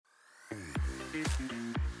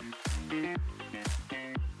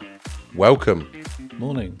Welcome.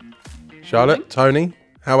 Morning. Charlotte, Morning. Tony,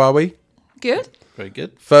 how are we? Good. Very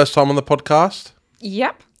good. First time on the podcast?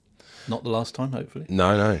 Yep. Not the last time, hopefully.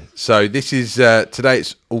 No. So this is, today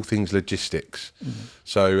it's all things logistics.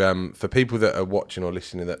 So for people that are watching or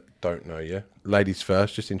listening that don't know you, ladies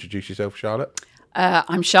first, just introduce yourself, Charlotte.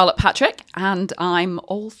 I'm Charlotte Patrick, and I'm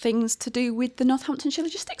all things to do with the Northamptonshire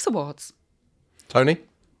Logistics Awards. Tony?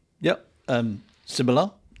 Yep.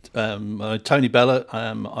 Similar. Tony Bellott.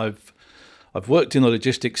 I've worked in the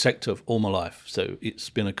logistics sector all my life, so it's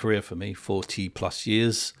been a career for me, 40 plus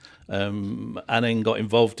years, and then got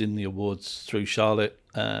involved in the awards through Charlotte,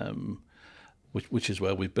 which is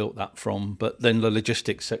where we built that from. But then the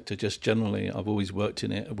logistics sector, just generally, I've always worked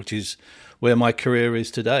in it, which is where my career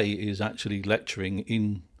is today, is actually lecturing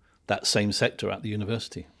in that same sector at the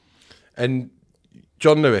university. And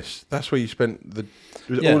John Lewis, that's where you spent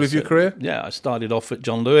all of your career? Yeah, I started off at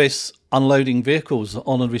John Lewis unloading vehicles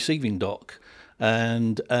on a receiving dock.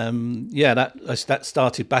 And that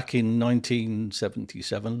started back in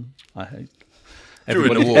 1977.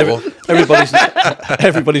 Everybody's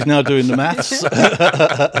now doing the maths.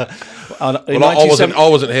 I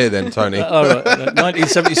wasn't here then, Tony.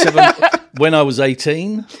 1977, when I was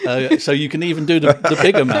 18. So you can even do the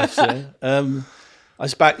bigger maths. Yeah? I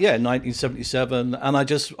was back, 1977, and I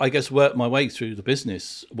guess worked my way through the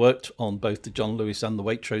business. Worked on both the John Lewis and the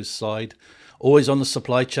Waitrose side. Always on the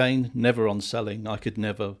supply chain, never on selling. I could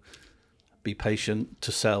never be patient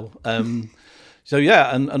to sell. And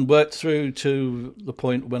worked through to the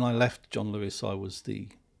point when I left John Lewis, I was the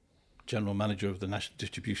general manager of the National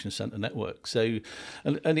Distribution Centre Network. So,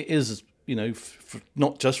 and it is,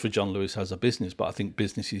 not just for John Lewis as a business, but I think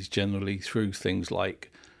businesses generally through things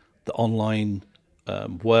like the online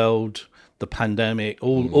world, the pandemic,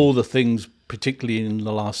 all the things, particularly in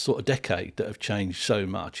the last sort of decade, that have changed so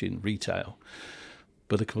much in retail.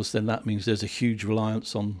 But of course, then that means there's a huge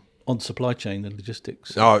reliance on supply chain and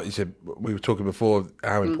logistics. We were talking before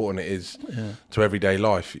how important it is to everyday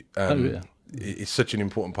life. It's such an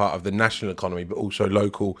important part of the national economy, but also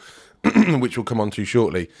local, which we'll come on to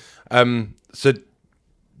shortly. So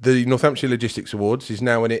the Northamptonshire Logistics Awards is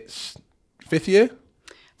now in its 5th year?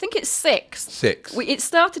 I think it's 6th. It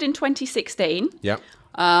started in 2016. Yeah.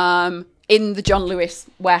 In the John Lewis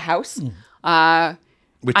warehouse.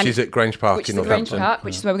 Which is at Grange Park in Northampton. Grange Park,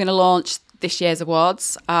 which is where we're going to launch this year's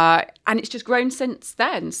awards. And it's just grown since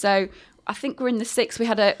then. So I think we're in the 6th. We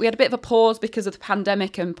had a bit of a pause because of the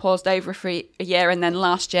pandemic and paused over for a year. And then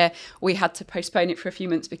last year we had to postpone it for a few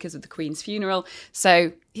months because of the Queen's funeral.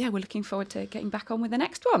 So, we're looking forward to getting back on with the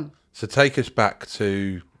next one. So take us back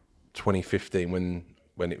to 2015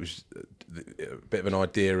 when it was a bit of an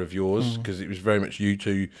idea of yours, because it was very much you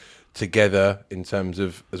two together in terms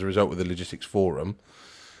of, as a result of the Logistics Forum.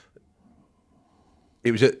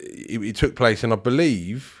 It took place, and I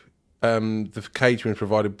believe the catering was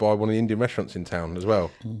provided by one of the Indian restaurants in town as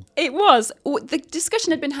well. It was. The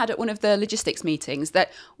discussion had been had at one of the logistics meetings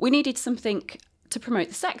that we needed something to promote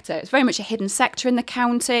the sector. It's very much a hidden sector in the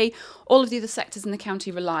county. All of the other sectors in the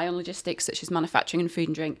county rely on logistics, such as manufacturing and food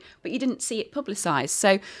and drink, but you didn't see it publicised.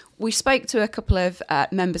 So we spoke to a couple of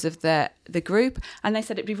members of the group, and they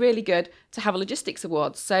said it'd be really good to have a logistics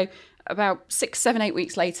awards. So about 6, 7, 8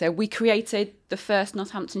 weeks later, we created the first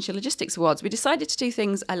Northamptonshire Logistics Awards. We decided to do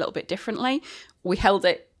things a little bit differently. We held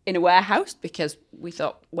it in a warehouse because we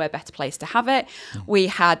thought we're a better place to have it. We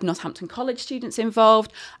had Northampton College students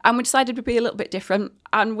involved, and we decided to be a little bit different,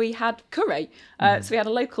 and we had curry. So we had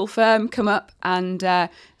a local firm come up and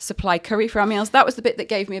supply curry for our meals. That was the bit that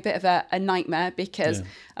gave me a bit of a nightmare because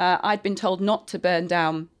I'd been told not to burn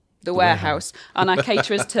down the warehouse, and our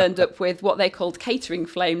caterers turned up with what they called catering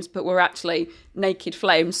flames, but were actually naked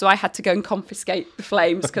flames. So I had to go and confiscate the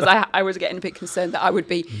flames because I was getting a bit concerned that I would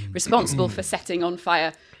be responsible for setting on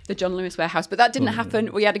fire the John Lewis warehouse. But that didn't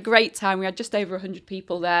happen. We had a great time. We had just over 100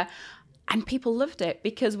 people there, and people loved it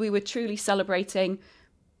because we were truly celebrating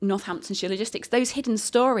Northamptonshire logistics, those hidden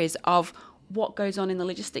stories of what goes on in the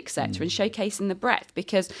logistics sector and showcasing the breadth,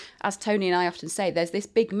 because as Tony and I often say, there's this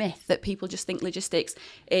big myth that people just think logistics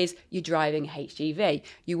is you're driving a HGV,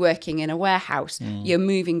 you're working in a warehouse, you're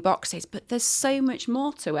moving boxes, but there's so much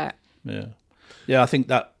more to it. I think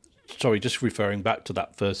that, just referring back to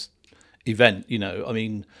that first event,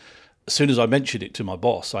 as soon as I mentioned it to my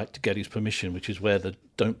boss, I had to get his permission, which is where the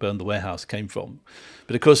Don't Burn the Warehouse came from.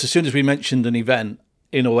 But of course, as soon as we mentioned an event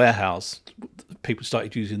in a warehouse, people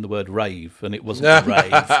started using the word rave, and it wasn't a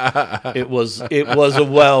rave. It was a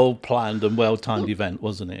well-planned and well-timed event,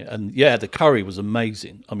 wasn't it? And the curry was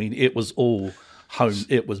amazing. I mean, it was all home.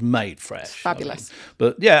 It was made fresh. It's fabulous.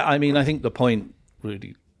 But yeah, I mean, I think the point,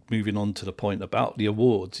 really moving on to the point about the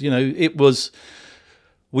awards, it was,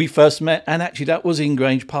 we first met, and actually that was in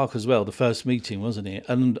Grange Park as well, the first meeting, wasn't it?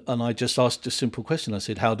 And I just asked a simple question. I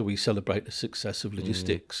said, how do we celebrate the success of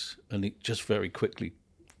logistics? And it just very quickly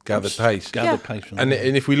gathered pace. And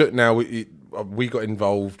if we look now, we got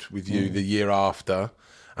involved with you the year after,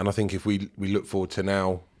 and I think if we look forward to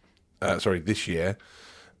now, this year,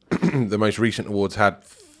 the most recent awards had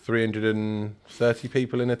 330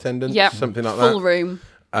 people in attendance, something like that. Full room.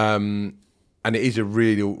 And it is a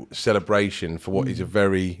real celebration for what is a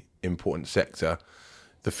very important sector.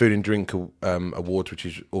 The Food and Drink Awards, which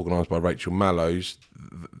is organised by Rachel Mallows,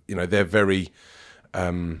 they're very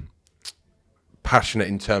passionate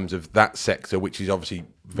in terms of that sector, which is obviously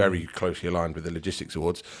very closely aligned with the Logistics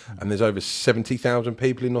Awards. And there's over 70,000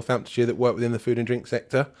 people in Northamptonshire that work within the food and drink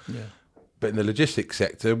sector. Yeah. But in the logistics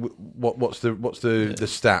sector, what's the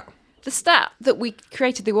stat? The stat that we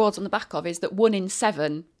created the awards on the back of is that 1 in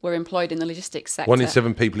 7 were employed in the logistics sector. 1 in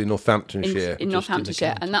 7 people in Northamptonshire. In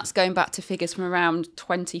Northamptonshire, and that's going back to figures from around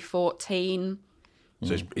 2014.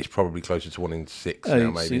 So it's probably closer to 1 in 6 now,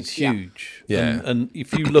 maybe. It's huge. Yeah. And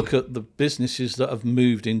if you look at the businesses that have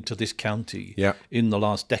moved into this county in the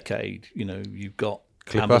last decade, you've got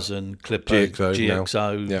Amazon, Clipper,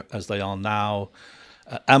 GXO as they are now.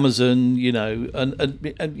 Amazon,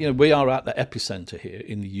 and we are at the epicenter here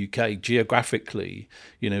in the UK. Geographically,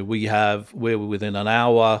 we're within an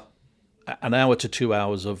hour to 2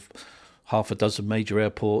 hours of half a dozen major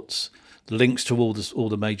airports, links to all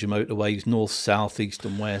the major motorways, north, south, east,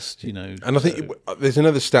 and west. And I think there's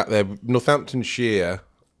another stat there. Northamptonshire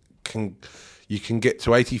you can get to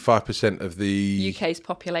 85% of the UK's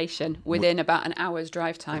population within about an hour's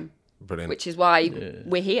drive time. Brilliant. Which is why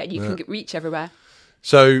we're here. You can reach everywhere.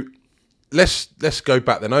 So let's go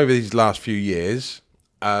back then over these last few years.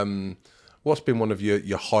 What's been one of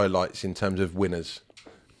your highlights in terms of winners?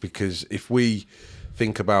 Because if we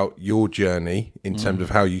think about your journey in terms of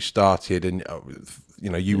how you started, and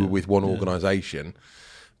you were with one organisation,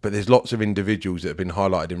 but there's lots of individuals that have been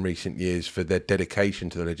highlighted in recent years for their dedication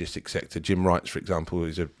to the logistics sector. Jim Wrights, for example,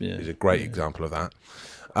 is a great example of that.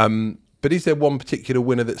 But is there one particular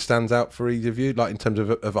winner that stands out for either of you, like in terms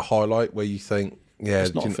of a highlight where you think? Yeah,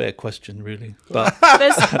 it's not a fair question, really. But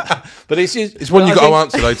it's one you've got to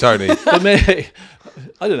answer, though, Tony. For me,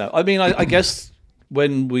 I don't know. I mean, I guess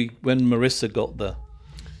when Marissa got the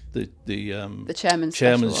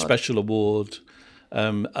chairman's special award,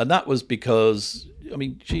 and that was because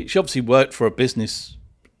she obviously worked for a business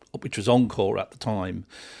which was Encore at the time,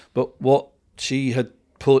 but what she had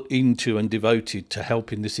put into and devoted to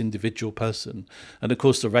helping this individual person, and of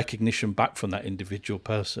course the recognition back from that individual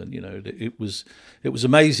person, it was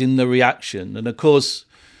amazing, the reaction. And of course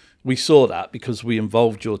we saw that because we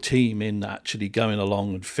involved your team in actually going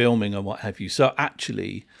along and filming and what have you. So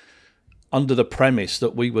actually, under the premise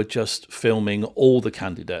that we were just filming all the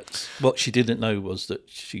candidates, what she didn't know was that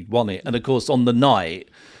she'd won it. And of course on the night,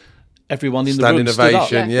 everyone in the room stood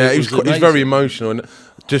up. Yeah, it was very emotional. And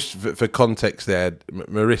just for context there,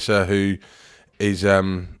 Marissa, who is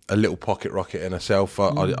a little pocket rocket in herself,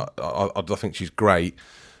 I think she's great.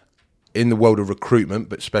 In the world of recruitment,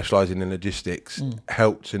 but specialising in logistics,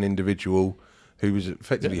 helped an individual who was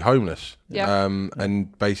effectively homeless,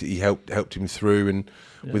 and basically helped him through, and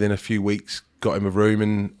within a few weeks got him a room,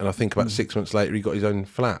 and I think about 6 months later he got his own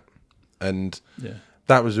flat, and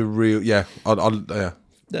that was a real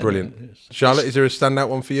brilliant. Charlotte, is there a standout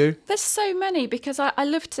one for you? There's so many, because I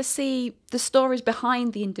love to see the stories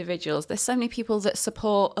behind the individuals. There's so many people that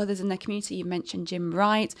support others in their community. You mentioned Jim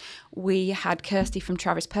Wright. We had Kirsty from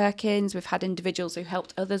Travis Perkins. We've had individuals who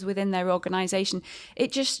helped others within their organisation.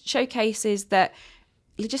 It just showcases that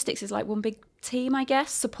logistics is like one big team, I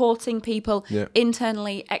guess, supporting people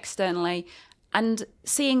internally, externally, and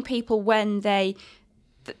seeing people when they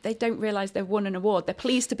don't realise they've won an award. They're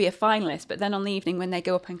pleased to be a finalist, but then on the evening when they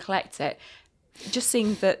go up and collect it, just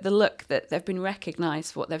seeing the look that they've been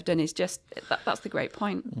recognised for what they've done is just, that's the great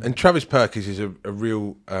point. And Travis Perkins is a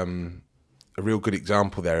real good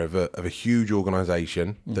example there of a huge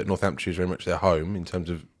organisation that Northamptonshire is very much their home in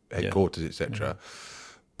terms of headquarters, etc.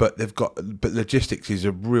 But logistics is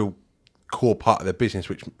a real core part of their business,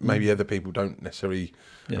 which maybe other people don't necessarily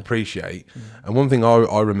appreciate. And one thing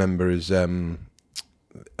I remember is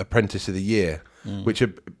Apprentice of the Year, which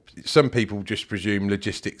some people just presume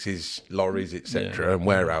logistics is lorries, etc., and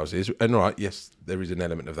warehouses. And all right, yes, there is an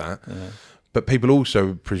element of that. But people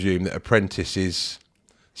also presume that apprentice is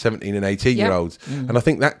 17 and 18-year-olds. And I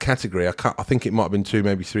think that category, I think it might have been 2,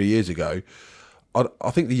 maybe 3 years ago,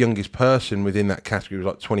 I think the youngest person within that category was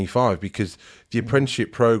like 25, because the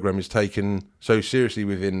apprenticeship program is taken so seriously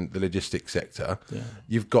within the logistics sector. Yeah.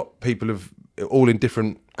 You've got people of all in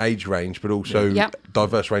different age range, but also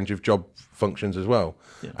diverse range of job functions as well.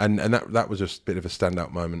 Yeah. And that was a bit of a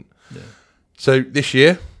standout moment. Yeah. So this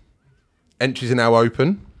year, entries are now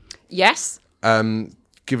open. Yes.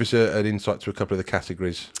 Give us an insight to a couple of the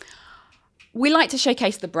categories. We like to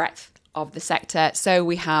showcase the breadth of the sector. So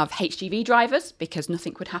we have HGV drivers, because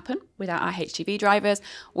nothing would happen without our HGV drivers.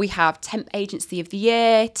 We have Temp Agency of the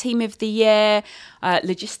Year, Team of the Year,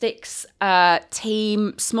 Logistics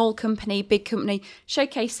Team, small company, big company,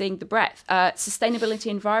 showcasing the breadth. Sustainability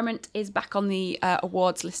Environment is back on the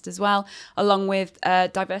awards list as well, along with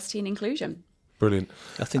diversity and inclusion. Brilliant.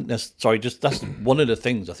 I think that's one of the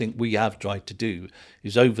things I think we have tried to do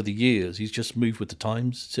is, over the years, he's just moved with the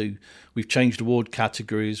times. So we've changed award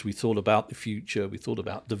categories. We thought about the future. We thought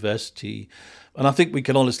about diversity. And I think we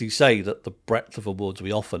can honestly say that the breadth of awards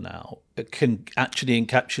we offer now, it can actually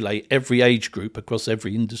encapsulate every age group across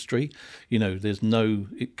every industry. You know,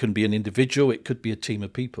 it can be an individual, it could be a team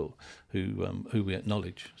of people who we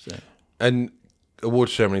acknowledge. So. And award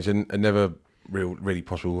ceremonies are never really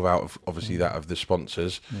possible without obviously that of the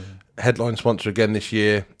sponsors. Headline sponsor again this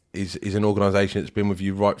year is an organisation that's been with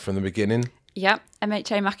you right from the beginning. Yep,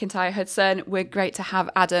 MHA McIntyre Hudson. We're great to have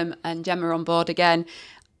Adam and Gemma on board again.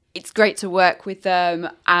 It's great to work with them,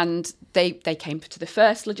 and they came to the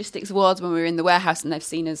first Logistics Awards when we were in the warehouse, and they've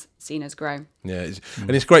seen us grow. Yeah,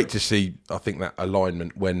 and it's great to see, I think, that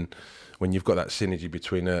alignment when you've got that synergy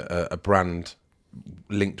between a brand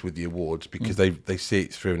linked with the awards, because they see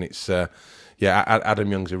it through, and it's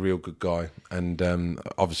Adam Young's a real good guy, and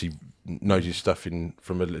obviously knows his stuff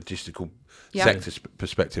from a logistical sector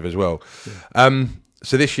perspective as well.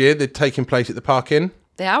 So this year they're taking place at the Park Inn.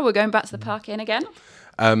 They are. We're going back to the Park Inn again.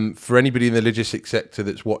 For anybody in the logistics sector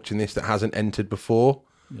that's watching this that hasn't entered before,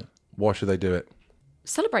 why should they do it?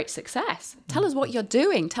 Celebrate success. Tell us what you're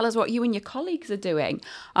doing. Tell us what you and your colleagues are doing.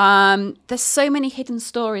 There's so many hidden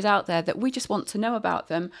stories out there that we just want to know about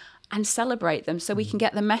them and celebrate them, so we can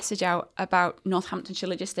get the message out about Northamptonshire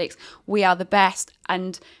Logistics. We are the best,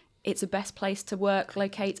 and it's the best place to work,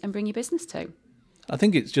 locate, and bring your business to. I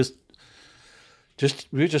think it's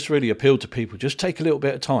we just really appeal to people. Just take a little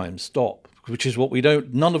bit of time, stop, which is what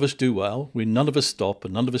none of us do well. None of us stop,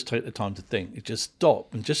 and none of us take the time to think. You just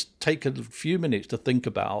stop and just take a few minutes to think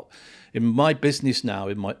about, in my business now,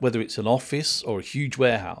 whether it's an office or a huge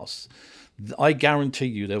warehouse, I guarantee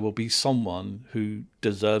you there will be someone who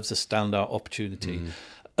deserves a standout opportunity.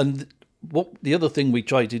 And the other thing we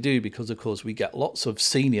try to do, because of course we get lots of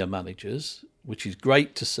senior managers, which is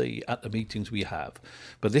great to see at the meetings we have,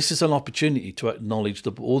 but this is an opportunity to acknowledge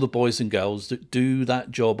all the boys and girls that do that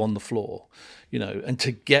job on the floor, and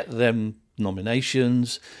to get them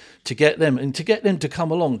nominations, to get them to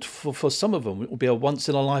come along. For some of them, it will be a once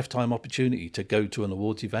in a lifetime opportunity to go to an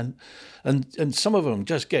awards event, and some of them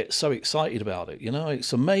just get so excited about it.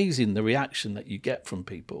 It's amazing the reaction that you get from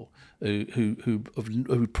people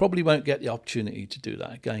who probably won't get the opportunity to do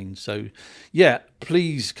that again. So,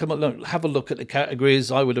 please come along, have a look at the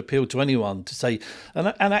categories. I would appeal to anyone to say, and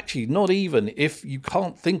actually, not even if you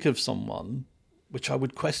can't think of someone, which I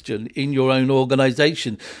would question, in your own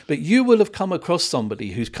organisation, but you will have come across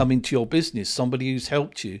somebody who's come into your business, somebody who's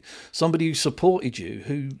helped you, somebody who supported you,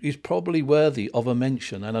 who is probably worthy of a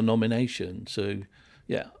mention and a nomination. So,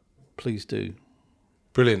 please do.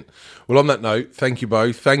 Brilliant. Well, on that note, thank you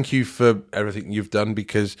both. Thank you for everything you've done,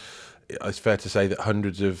 because it's fair to say that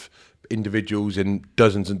hundreds of individuals and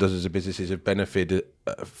dozens of businesses have benefited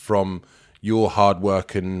from your hard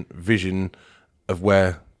work and vision of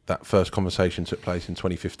where that first conversation took place in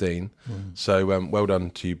 2015. So well done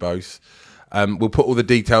to you both. We'll put all the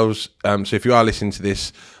details, so if you are listening to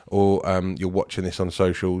this or you're watching this on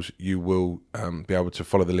socials, you will be able to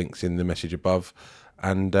follow the links in the message above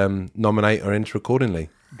and nominate or enter accordingly.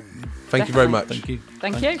 Thank you very much. Thank you.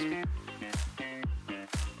 Thank you.